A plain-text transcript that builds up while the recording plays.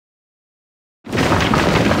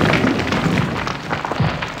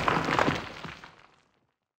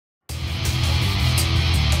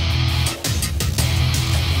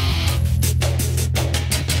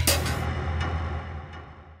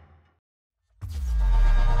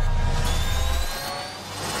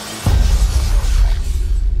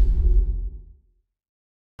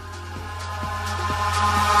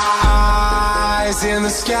Eyes in the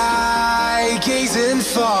sky, gazing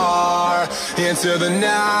far into the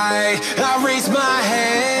night. I raise my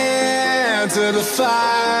hand to the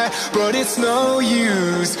fire, but it's no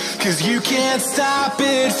use, 'cause you can't stop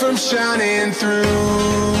it from shining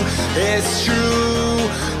through. It's true,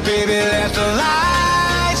 baby, let the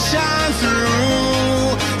light shine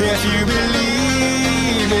through. If you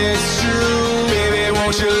believe it's true, baby,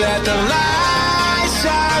 won't you let the light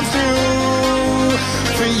shine through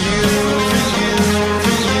for you, for you,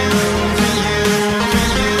 for you, for you, for you, for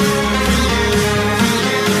you, for you,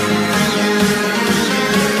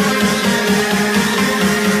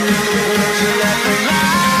 won't you let the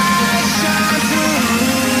light shine through.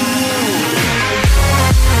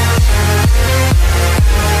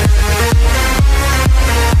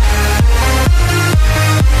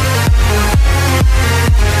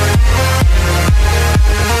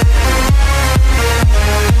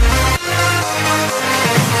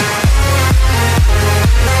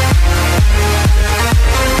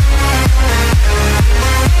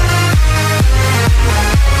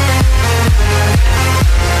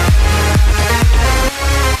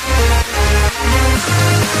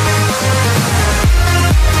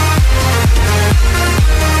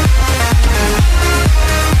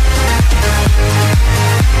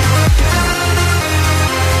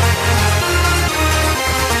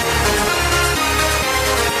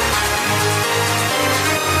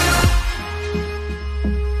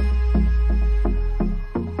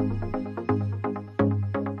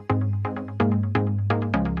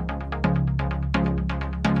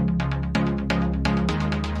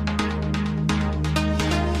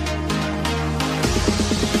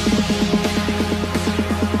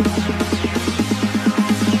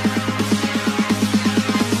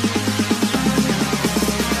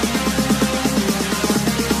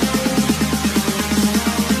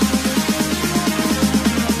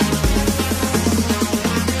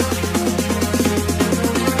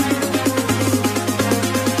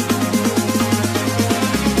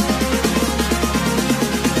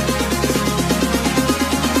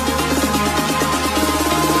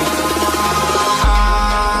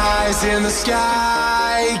 In the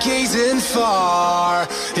sky, gazing far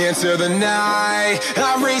into the night.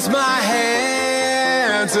 I raise my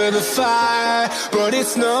hand to the fire, but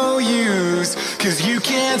it's no use, 'cause you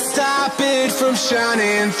can't stop it from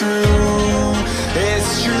shining through.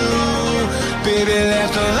 It's true, baby, let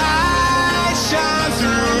the light shine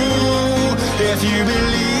through. If you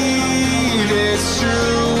believe it's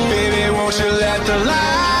true, baby, won't you let the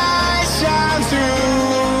light shine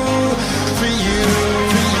through for you.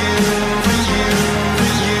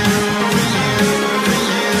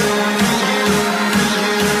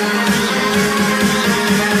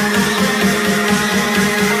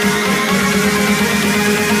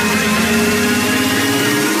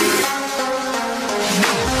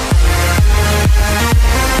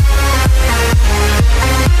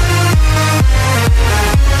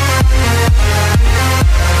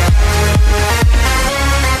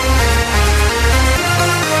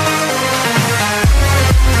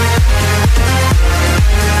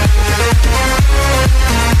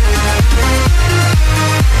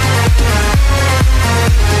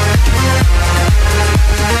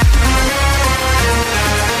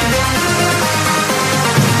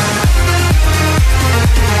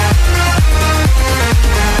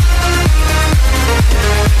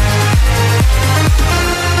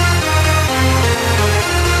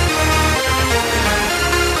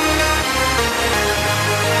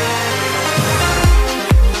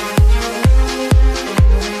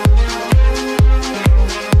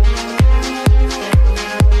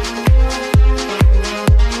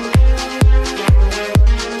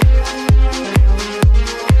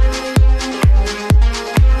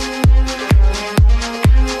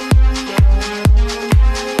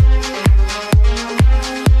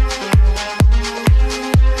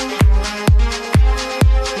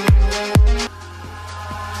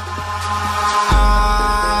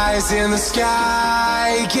 In the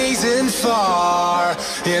sky, gazing far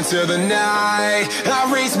into the night. I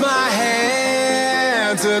raise my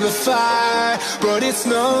hand to the fire, but it's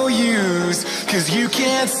no use, 'cause you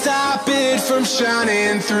can't stop it from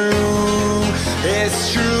shining through.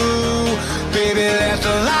 It's true, baby, let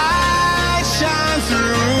the light shine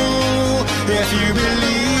through. If you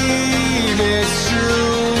believe it's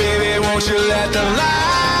true, baby, won't you let the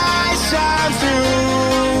light shine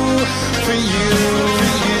through for you.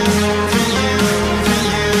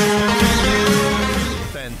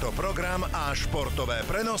 Tento program a športové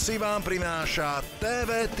prenosy vám prináša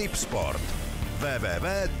TV Tip Sport.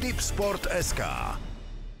 www.tipsport.sk